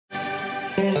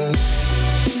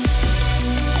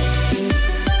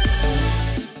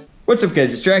What's up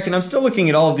guys, it's Drac, and I'm still looking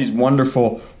at all of these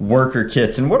wonderful worker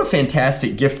kits, and what a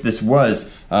fantastic gift this was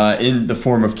in the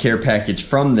form of care package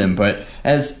from them. But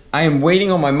as I am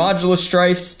waiting on my modular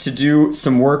strifes to do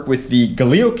some work with the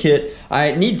Galil kit,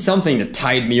 I need something to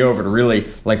tide me over to really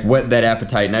like whet that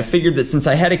appetite, and I figured that since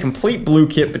I had a complete blue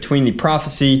kit between the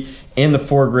Prophecy and the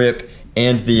foregrip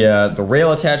and the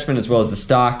rail attachment as well as the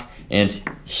stock, and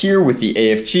here with the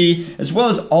AFG, as well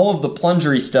as all of the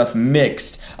plungery stuff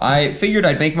mixed, I figured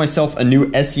I'd make myself a new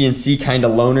SCNC kind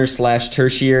of loaner slash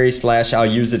tertiary slash I'll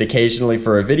use it occasionally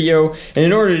for a video. And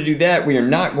in order to do that, we are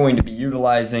not going to be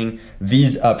utilizing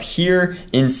these up here.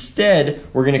 Instead,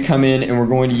 we're going to come in and we're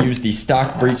going to use the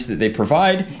stock breech that they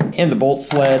provide and the bolt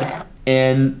sled.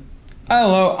 And I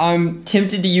don't know, I'm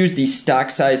tempted to use the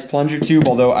stock size plunger tube,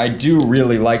 although I do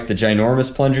really like the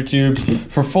ginormous plunger tubes.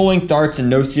 For full length darts and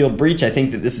no sealed breech, I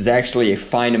think that this is actually a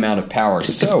fine amount of power.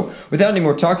 So, without any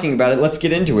more talking about it, let's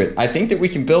get into it. I think that we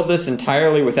can build this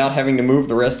entirely without having to move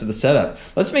the rest of the setup.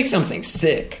 Let's make something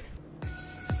sick.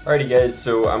 Alrighty guys,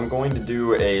 so I'm going to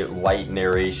do a light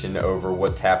narration over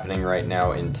what's happening right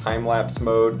now in time-lapse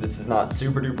mode. This is not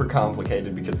super duper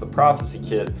complicated because the Prophecy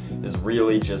kit is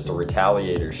really just a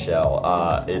Retaliator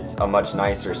shell. It's a much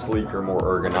nicer, sleeker, more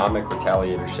ergonomic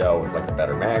Retaliator shell with like a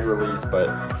better mag release,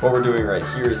 but what we're doing right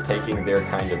here is taking their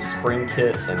kind of spring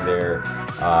kit and their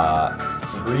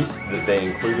grease that they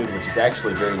included, which is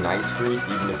actually very nice grease,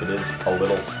 even if it is a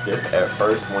little stiff at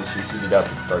first. Once you heat it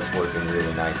up, it starts working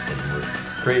really nicely. We're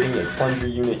creating a plunger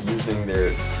unit using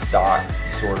their stock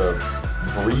sort of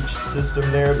breech system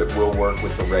there that will work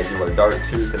with the regular dart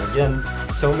tooth. And again,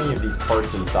 so many of these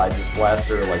parts inside this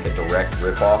blaster are like a direct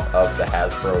ripoff of the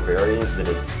Hasbro variant that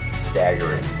it's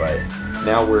staggering. But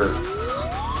now we're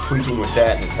tweaking with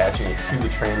that and attaching it to the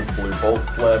trans blue bolt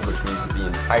sled, which means that the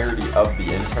entirety of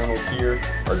the internals here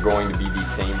are going to be the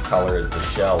same color as the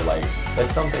shell. Like,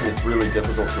 that's something that's really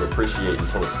difficult to appreciate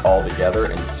until it's all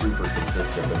together and super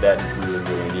consistent, but that is really,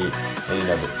 really neat in and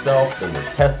of itself. Then we're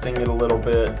testing it a little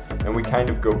bit, and we kind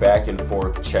of go back and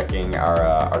forth checking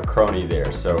our crony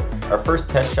there. So our first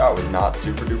test shot was not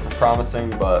super duper promising,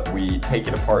 but we take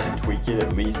it apart and tweak it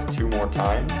at least 2 more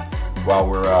times while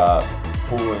we're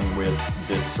fooling with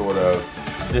this sort of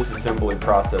disassembly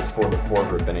process for the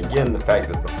foregrip. And again, the fact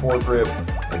that the foregrip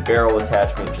and barrel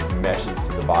attachment just meshes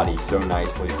to the body so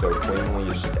nicely, so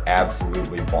cleanly, is just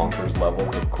absolutely bonkers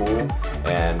levels of cool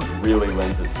and really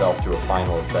lends itself to a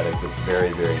final aesthetic that's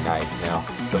very, very nice. Now,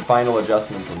 the final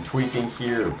adjustments and tweaking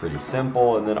here are pretty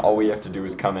simple, and then all we have to do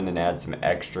is come in and add some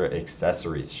extra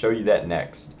accessories. Show you that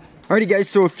next. Alrighty guys,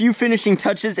 so a few finishing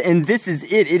touches, and this is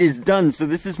it. It is done. So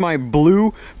this is my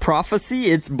blue Prophecy.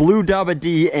 It's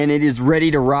BlueDabaDee, and it is ready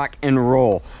to rock and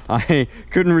roll. I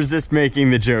couldn't resist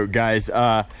making the joke, guys.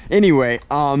 Anyway,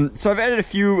 so I've added a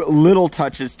few little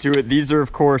touches to it. These are,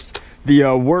 of course,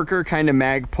 the worker kind of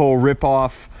Magpul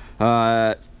rip-off,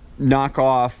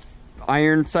 knockoff,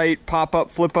 iron sight, pop-up,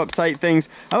 flip-up sight things.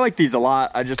 I like these a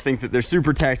lot. I just think that they're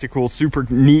super tactical, super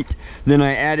neat. Then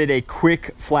I added a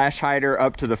quick flash hider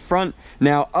up to the front.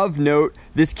 Now, of note,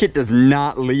 this kit does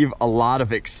not leave a lot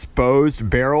of exposed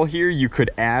barrel here. You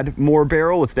could add more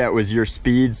barrel if that was your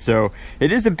speed, so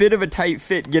it is a bit of a tight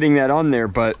fit getting that on there,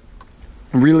 but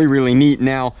really, really neat.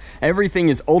 Now, everything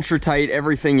is ultra tight,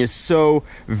 everything is so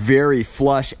very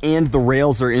flush, and the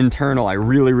rails are internal. I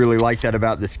really, really like that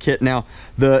about this kit. Now,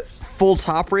 the full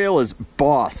top rail is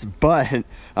boss, but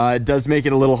it does make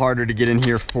it a little harder to get in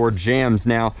here for jams.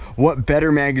 Now, what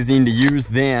better magazine to use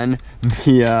than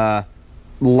the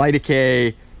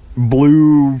Lidake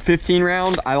blue 15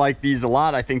 round? I like these a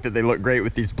lot. I think that they look great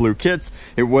with these blue kits.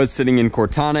 It was sitting in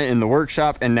Cortana in the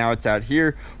workshop, and now it's out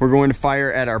here. We're going to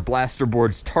fire at our blaster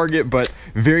board's target, but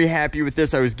very happy with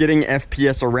this. I was getting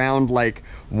FPS around like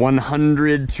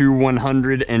 100 to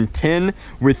 110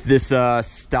 with this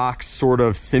stock sort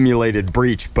of simulated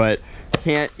breech, but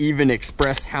can't even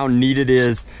express how neat it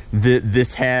is that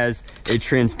this has a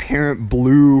transparent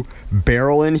blue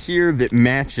barrel in here that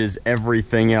matches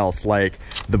everything else. Like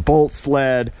the bolt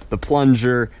sled, the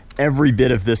plunger, every bit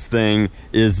of this thing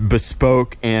is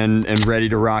bespoke and ready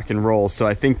to rock and roll. So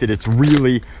I think that it's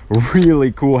really,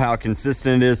 really cool how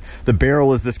consistent it is. The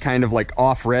barrel is this kind of like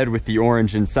off red with the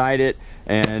orange inside it,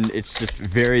 and it's just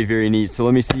very, very neat. So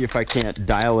let me see if I can't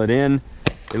dial it in.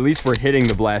 At least we're hitting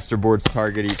the blaster board's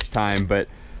target each time, but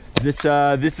this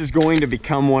is going to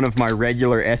become one of my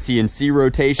regular SCNC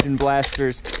rotation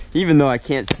blasters, even though I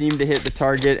can't seem to hit the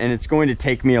target, and it's going to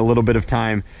take me a little bit of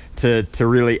time to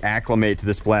really acclimate to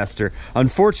this blaster.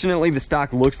 Unfortunately, the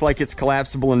stock looks like it's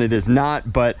collapsible, and it is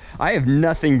not, but I have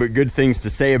nothing but good things to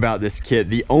say about this kit.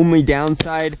 The only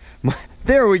downside,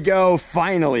 There we go,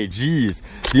 finally. Jeez.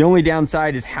 The only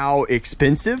downside is how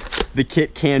expensive the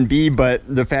kit can be, but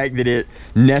the fact that it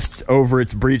nests over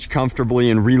its breech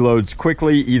comfortably and reloads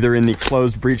quickly, either in the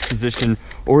closed breech position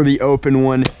or the open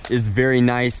one, is very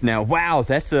nice. Now, wow,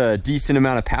 that's a decent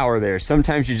amount of power there.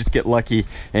 Sometimes you just get lucky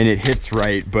and it hits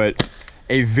right, but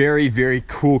a very, very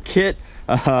cool kit.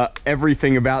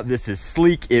 Everything about this is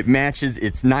sleek, it matches,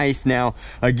 it's nice. Now,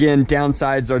 again,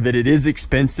 downsides are that it is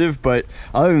expensive, but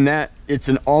other than that, it's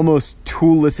an almost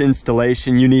toolless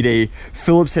installation. You need a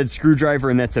Phillips head screwdriver,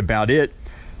 and that's about it.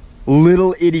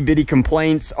 Little itty bitty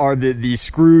complaints are that the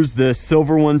screws, the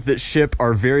silver ones that ship,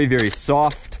 are very, very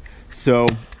soft. So,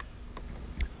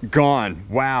 gone.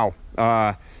 Wow.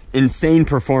 Insane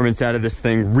performance out of this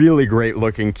thing. Really great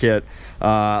looking kit.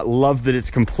 Love that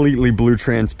it's completely blue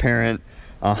transparent.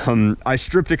 I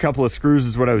stripped a couple of screws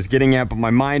is what I was getting at, but my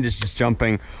mind is just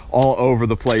jumping all over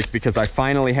the place because I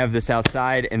finally have this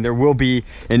outside, and there will be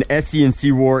an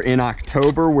SE&C war in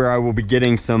October where I will be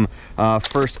getting some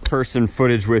first-person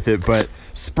footage with it, but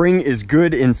spring is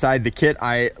good inside the kit.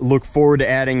 I look forward to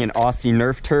adding an Aussie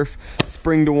Nerf turf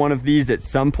spring to one of these at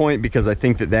some point because I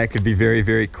think that that could be very,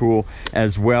 very cool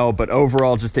as well. But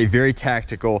overall, just a very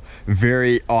tactical,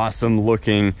 very awesome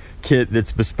looking kit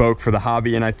that's bespoke for the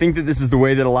hobby. And I think that this is the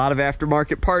way that a lot of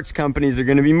aftermarket parts companies are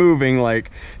going to be moving. Like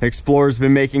Explorer's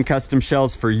been making custom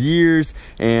shells for years,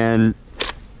 and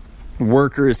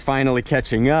Worker is finally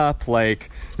catching up. Like,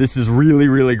 this is really,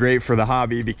 really great for the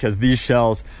hobby because these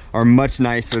shells are much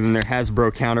nicer than their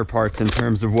Hasbro counterparts in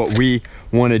terms of what we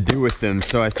want to do with them.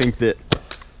 So I think that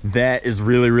that is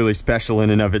really, really special in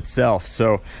and of itself.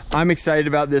 So I'm excited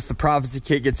about this. The Prophecy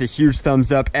kit gets a huge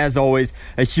thumbs up. As always,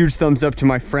 a huge thumbs up to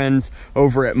my friends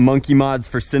over at Monkey Mods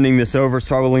for sending this over.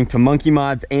 So I will link to Monkey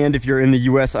Mods, and if you're in the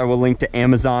US, I will link to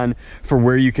Amazon for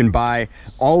where you can buy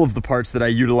all of the parts that I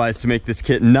utilized to make this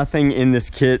kit. Nothing in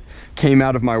this kit came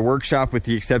out of my workshop with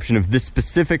the exception of this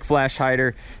specific flash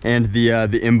hider and the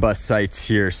imbus sights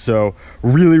here. So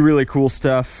really, really cool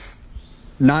stuff.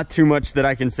 Not too much that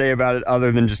I can say about it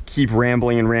other than just keep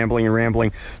rambling and rambling and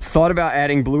rambling. Thought about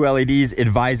adding blue LEDs,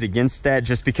 advise against that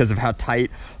just because of how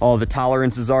tight all the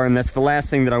tolerances are. And that's the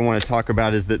last thing that I want to talk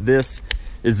about, is that this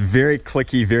is very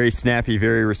clicky, very snappy,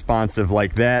 very responsive.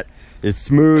 Like, that is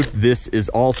smooth. This is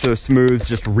also smooth,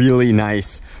 just really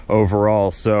nice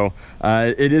overall. So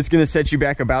it is going to set you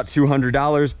back about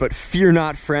 $200, but fear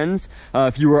not, friends.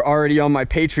 If you were already on my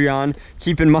Patreon,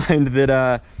 keep in mind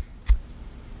that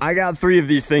I got 3 of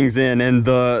these things in, and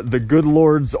the good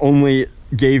lords only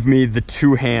gave me the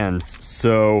 2 hands.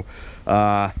 So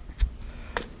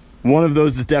one of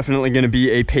those is definitely going to be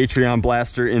a Patreon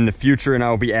blaster in the future, and I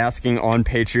will be asking on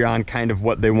Patreon kind of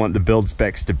what they want the build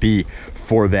specs to be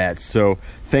for that. So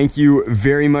thank you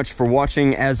very much for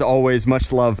watching. As always,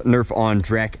 much love. Nerf on,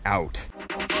 Drac out.